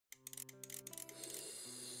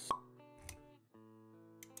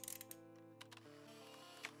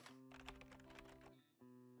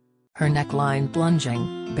her neckline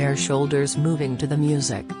plunging, bare shoulders moving to the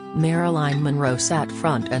music. Marilyn Monroe sat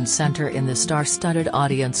front and center in the star-studded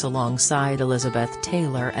audience alongside Elizabeth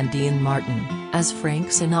Taylor and Dean Martin, as Frank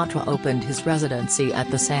Sinatra opened his residency at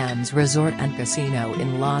the Sands Resort and Casino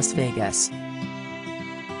in Las Vegas.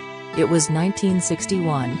 It was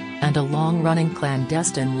 1961, and a long-running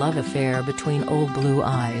clandestine love affair between Old Blue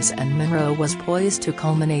Eyes and Monroe was poised to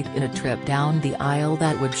culminate in a trip down the aisle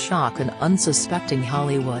that would shock an unsuspecting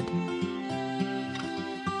Hollywood.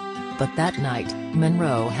 But that night,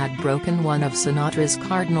 Monroe had broken one of Sinatra's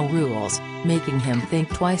cardinal rules, making him think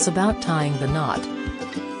twice about tying the knot.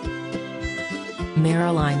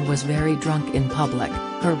 Marilyn was very drunk in public,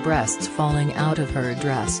 her breasts falling out of her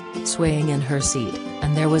dress, swaying in her seat,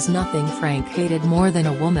 and there was nothing Frank hated more than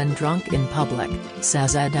a woman drunk in public,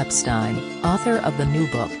 says Ed Epstein, author of the new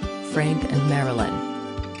book, Frank and Marilyn.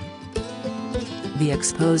 The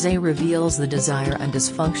exposé reveals the desire and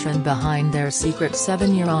dysfunction behind their secret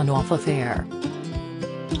 7-year on-off affair.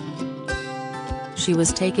 She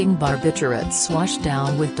was taking barbiturates swashed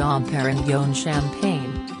down with Dom Perignon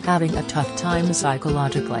champagne, having a tough time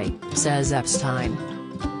psychologically, says Epstein.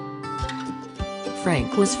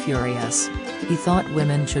 Frank was furious. He thought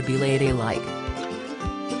women should be ladylike.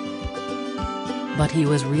 But he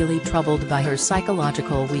was really troubled by her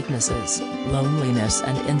psychological weaknesses, loneliness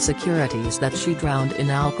and insecurities that she drowned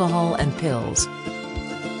in alcohol and pills.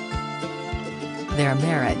 Their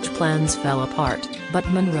marriage plans fell apart, but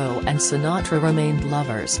Monroe and Sinatra remained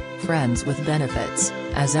lovers, friends with benefits,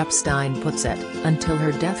 as Epstein puts it, until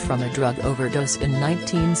her death from a drug overdose in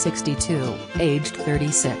 1962, aged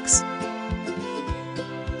 36.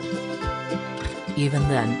 Even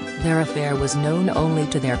then, their affair was known only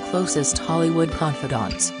to their closest Hollywood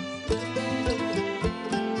confidants.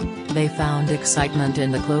 They found excitement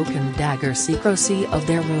in the cloak and dagger secrecy of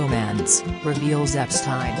their romance, reveals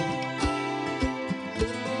Epstein.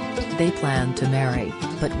 They planned to marry,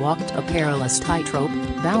 but walked a perilous tightrope,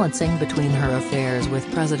 balancing between her affairs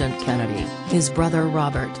with President Kennedy, his brother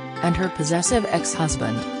Robert, and her possessive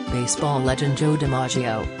ex-husband, baseball legend Joe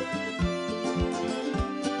DiMaggio.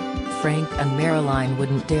 Frank and Marilyn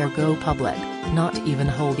wouldn't dare go public, not even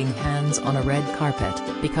holding hands on a red carpet,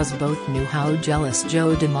 because both knew how jealous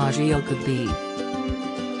Joe DiMaggio could be.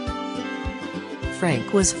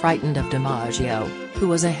 Frank was frightened of DiMaggio, who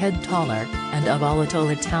was a head taller, and a volatile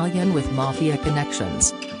Italian with mafia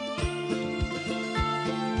connections.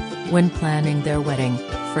 When planning their wedding,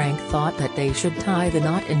 Frank thought that they should tie the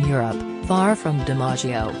knot in Europe, far from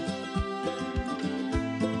DiMaggio.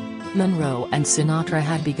 Monroe and Sinatra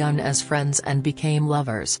had begun as friends and became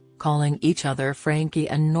lovers, calling each other Frankie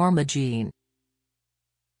and Norma Jeane.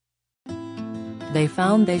 They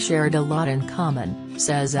found they shared a lot in common,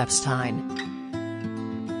 says Epstein.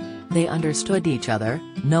 They understood each other,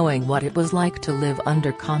 knowing what it was like to live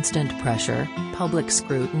under constant pressure, public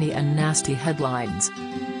scrutiny and nasty headlines.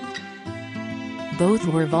 Both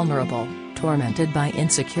were vulnerable, tormented by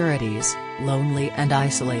insecurities, lonely and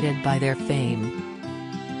isolated by their fame.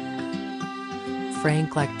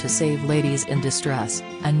 Frank liked to save ladies in distress,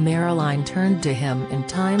 and Marilyn turned to him in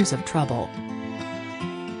times of trouble.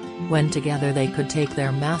 When together they could take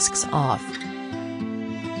their masks off.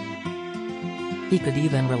 He could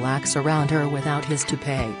even relax around her without his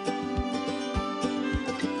toupee.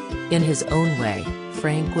 In his own way,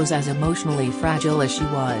 Frank was as emotionally fragile as she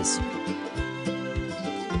was.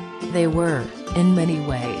 They were, in many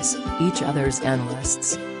ways, each other's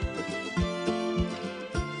analysts.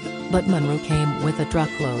 But Monroe came with a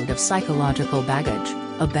truckload of psychological baggage,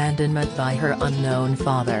 abandonment by her unknown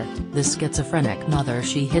father, the schizophrenic mother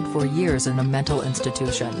she hid for years in a mental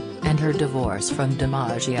institution, and her divorce from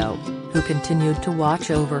DiMaggio, who continued to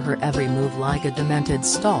watch over her every move like a demented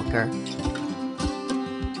stalker.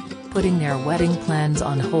 Putting their wedding plans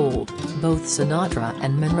on hold, both Sinatra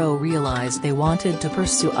and Monroe realized they wanted to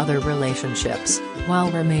pursue other relationships, while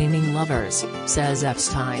remaining lovers, says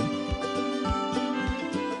Epstein.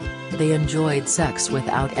 They enjoyed sex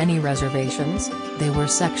without any reservations, they were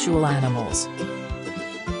sexual animals.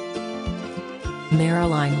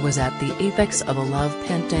 Marilyn was at the apex of a love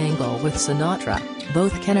pentangle with Sinatra,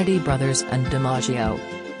 both Kennedy brothers and DiMaggio.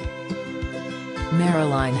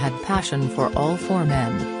 Marilyn had passion for all four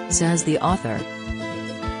men, says the author.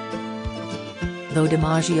 Though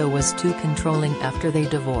DiMaggio was too controlling after they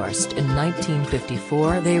divorced in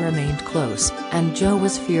 1954, they remained close, and Joe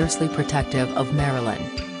was fiercely protective of Marilyn.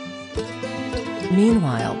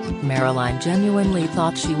 Meanwhile, Marilyn genuinely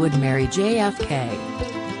thought she would marry JFK.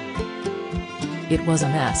 It was a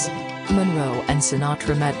mess. Monroe and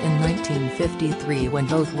Sinatra met in 1953 when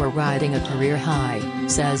both were riding a career high,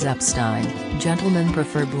 says Epstein. Gentlemen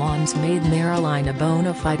Prefer Blondes made Marilyn a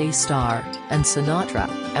bona fide star, and Sinatra,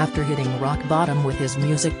 after hitting rock bottom with his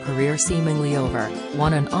music career seemingly over,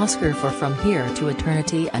 won an Oscar for From Here to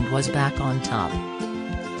Eternity and was back on top.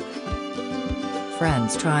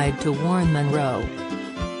 Friends tried to warn Monroe.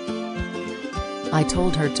 "I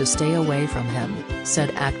told her to stay away from him,"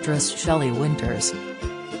 said actress Shelley Winters.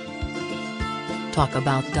 Talk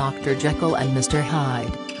about Dr. Jekyll and Mr.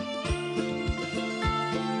 Hyde.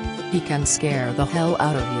 "He can scare the hell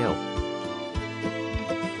out of you."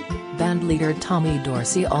 Bandleader Tommy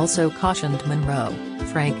Dorsey also cautioned Monroe,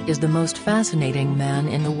 "Frank is the most fascinating man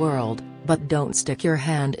in the world, but don't stick your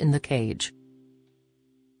hand in the cage."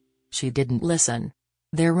 She didn't listen.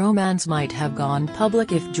 Their romance might have gone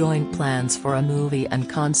public if joint plans for a movie and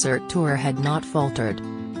concert tour had not faltered.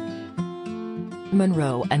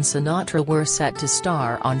 Monroe and Sinatra were set to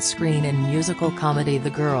star on screen in musical comedy The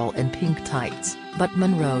Girl in Pink Tights, but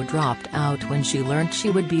Monroe dropped out when she learnt she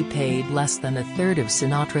would be paid less than a third of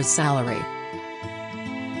Sinatra's salary.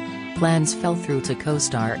 Plans fell through to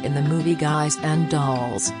co-star in the movie Guys and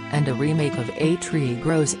Dolls, and a remake of A Tree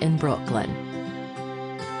Grows in Brooklyn.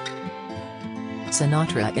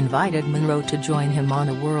 Sinatra invited Monroe to join him on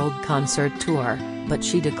a world concert tour, but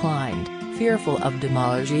she declined, fearful of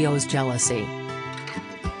DiMaggio's jealousy.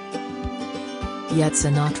 Yet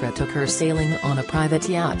Sinatra took her sailing on a private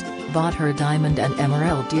yacht, bought her diamond and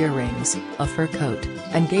emerald earrings, a fur coat,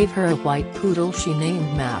 and gave her a white poodle she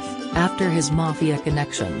named Maff, after his mafia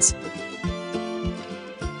connections.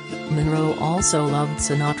 Monroe also loved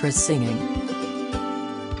Sinatra's singing.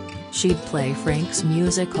 She'd play Frank's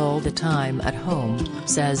music all the time at home,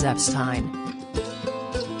 says Epstein.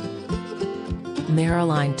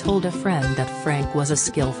 Marilyn told a friend that Frank was a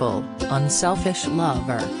skillful, unselfish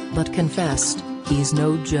lover, but confessed, "He's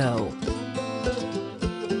no Joe."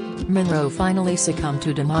 Monroe finally succumbed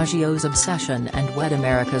to DiMaggio's obsession and wed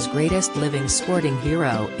America's greatest living sporting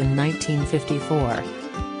hero in 1954.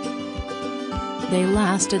 They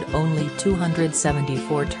lasted only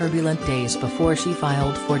 274 turbulent days before she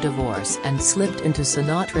filed for divorce and slipped into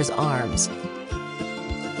Sinatra's arms.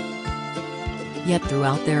 Yet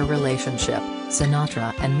throughout their relationship,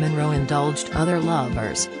 Sinatra and Monroe indulged other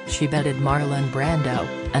lovers. She bedded Marlon Brando,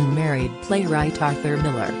 and married playwright Arthur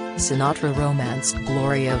Miller. Sinatra romanced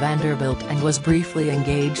Gloria Vanderbilt and was briefly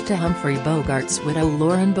engaged to Humphrey Bogart's widow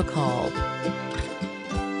Lauren Bacall.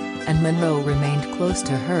 And Monroe remained close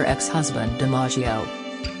to her ex-husband DiMaggio.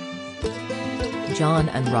 John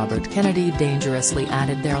and Robert Kennedy dangerously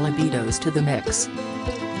added their libidos to the mix.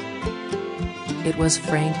 It was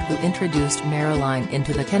Frank who introduced Marilyn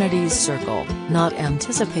into the Kennedys' circle, not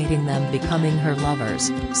anticipating them becoming her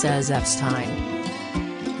lovers, says Epstein.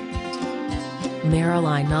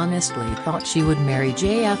 Marilyn honestly thought she would marry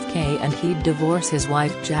JFK and he'd divorce his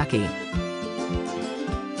wife Jackie.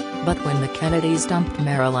 But when the Kennedys dumped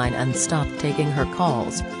Marilyn and stopped taking her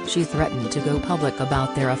calls, she threatened to go public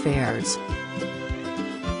about their affairs.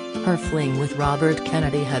 Her fling with Robert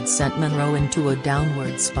Kennedy had sent Monroe into a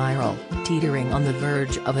downward spiral, teetering on the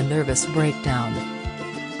verge of a nervous breakdown.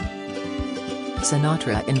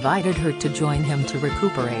 Sinatra invited her to join him to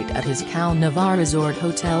recuperate at his Cal Navar Resort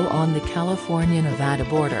Hotel on the California-Nevada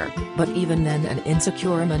border, but even then an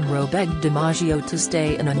insecure Monroe begged DiMaggio to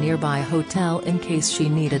stay in a nearby hotel in case she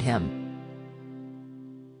needed him.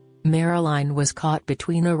 Marilyn was caught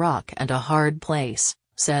between a rock and a hard place,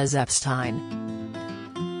 says Epstein.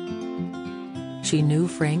 She knew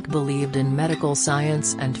Frank believed in medical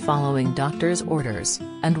science and following doctors' orders,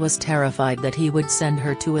 and was terrified that he would send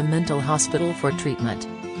her to a mental hospital for treatment.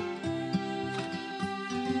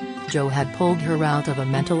 Joe had pulled her out of a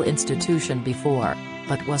mental institution before,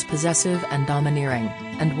 but was possessive and domineering,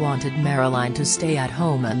 and wanted Marilyn to stay at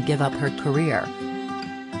home and give up her career.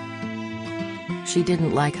 She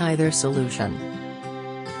didn't like either solution.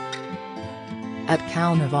 At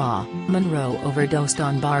Cal Navar, Monroe overdosed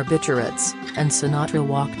on barbiturates, and Sinatra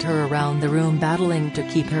walked her around the room battling to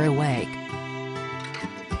keep her awake.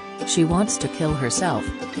 "She wants to kill herself,"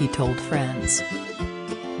 he told friends.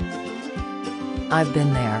 "I've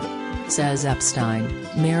been there," says Epstein.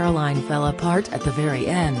 Marilyn fell apart at the very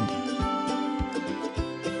end.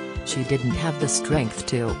 She didn't have the strength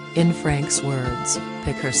to, in Frank's words,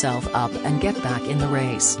 pick herself up and get back in the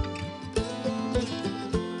race.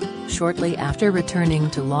 Shortly after returning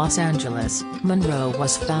to Los Angeles, Monroe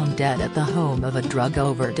was found dead at the home of a drug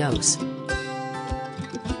overdose.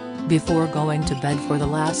 Before going to bed for the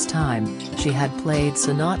last time, she had played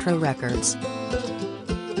Sinatra records.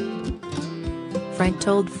 Frank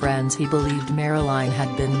told friends he believed Marilyn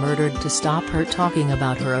had been murdered to stop her talking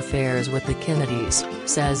about her affairs with the Kennedys,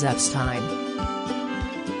 says Epstein.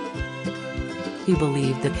 He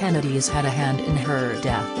believed the Kennedys had a hand in her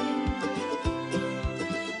death.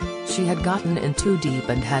 She had gotten in too deep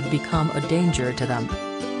and had become a danger to them.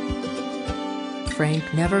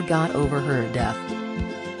 Frank never got over her death.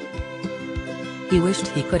 He wished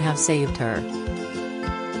he could have saved her.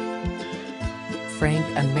 Frank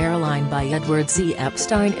and Marilyn by Edward Z.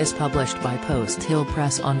 Epstein is published by Post Hill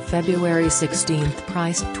Press on February 16,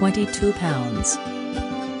 priced £22.